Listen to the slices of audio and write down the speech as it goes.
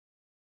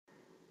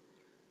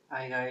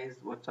Hi guys,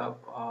 what's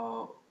up?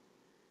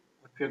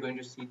 What we're going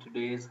to see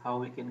today is how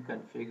we can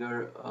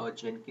configure a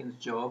Jenkins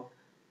job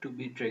to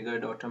be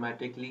triggered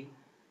automatically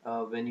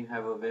when you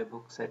have a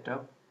webhook set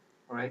up.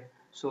 Alright,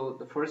 so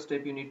the first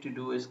step you need to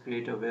do is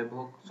create a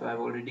webhook. So I've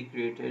already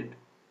created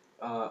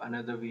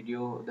another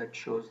video that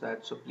shows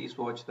that. So please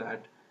watch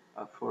that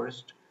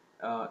first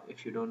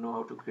if you don't know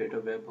how to create a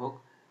webhook.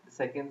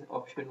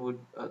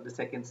 The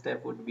second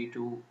step would be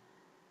to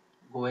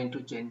go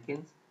into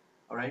Jenkins.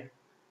 Alright,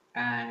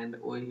 and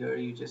over here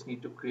you just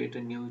need to create a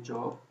new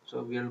job.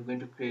 So we are going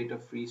to create a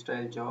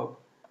freestyle job,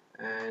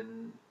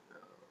 and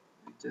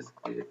we just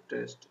create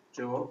test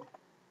job.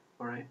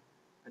 All right,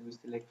 and we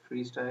select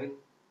freestyle,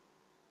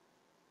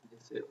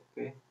 just say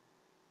okay.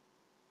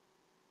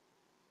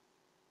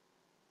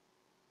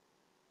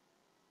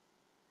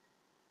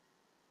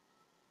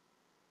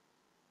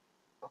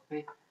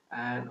 Okay,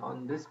 and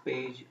on this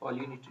page all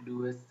you need to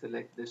do is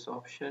select this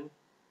option,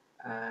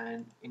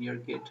 and in your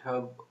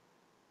github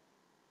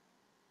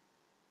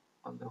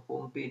on the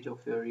home page of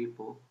your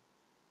repo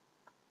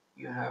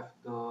you have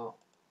the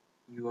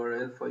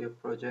URL for your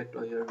project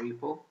or your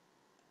repo.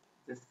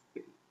 Just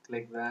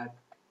click that,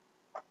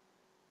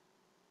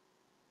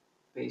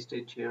 paste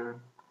it here.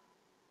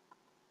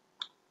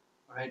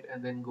 Right,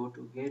 and then go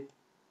to git,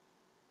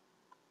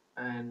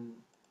 and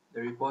the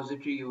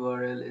repository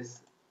URL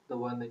is the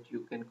one that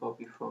you can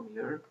copy from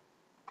here.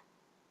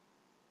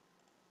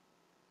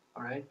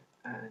 Alright,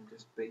 and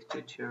just paste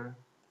it here,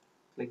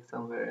 click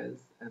somewhere else,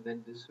 and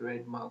then this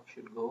red mark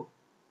should go.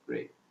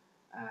 Great,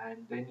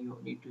 and then you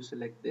need to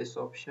select this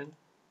option.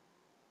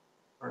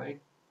 Alright,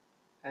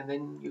 and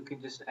then you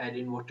can just add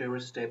in whatever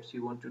steps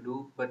you want to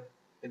do, but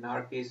in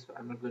our case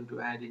I'm not going to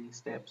add any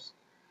steps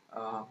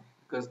uh,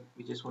 because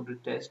we just want to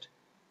test.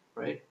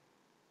 Right,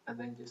 and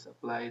then just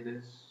apply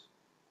this.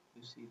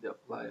 You see the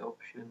apply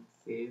option,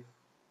 save.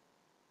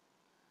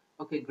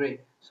 Okay,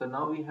 great. So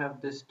now we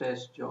have this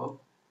test job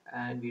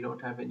and we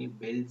don't have any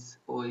builds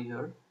over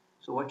here.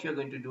 So what you're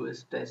going to do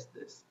is test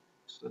this.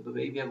 So the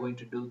way we are going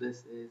to do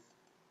this is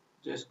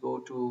just go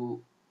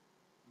to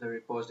the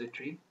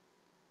repository,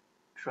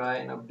 try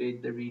and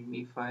update the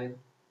README file.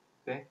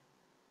 Okay,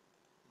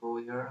 go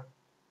here.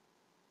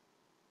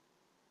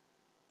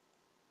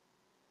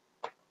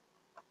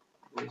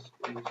 This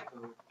is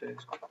a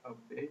test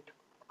update.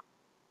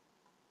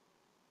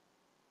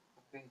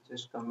 Okay,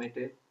 just commit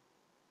it.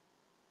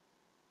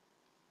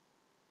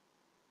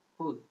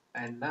 Cool.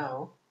 And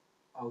now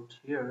out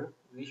here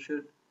we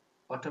should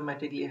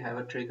automatically have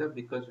a trigger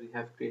because we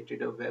have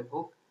created a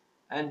webhook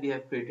and we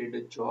have created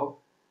a job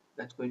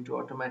that's going to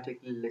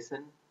automatically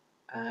listen,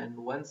 and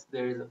once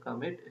there is a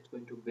commit it's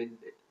going to build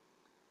it.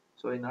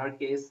 So in our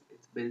case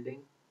it's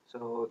building,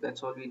 so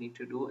that's all we need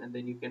to do, and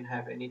then you can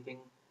have anything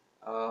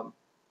um,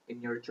 in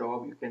your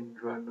job. You can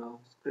run a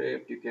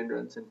script, you can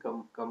run some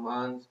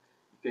commands,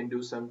 you can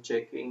do some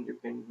checking, you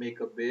can make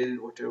a build,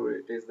 whatever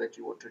it is that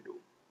you want to do.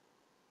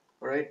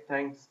 All right,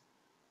 thanks.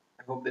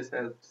 I hope this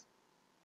helps.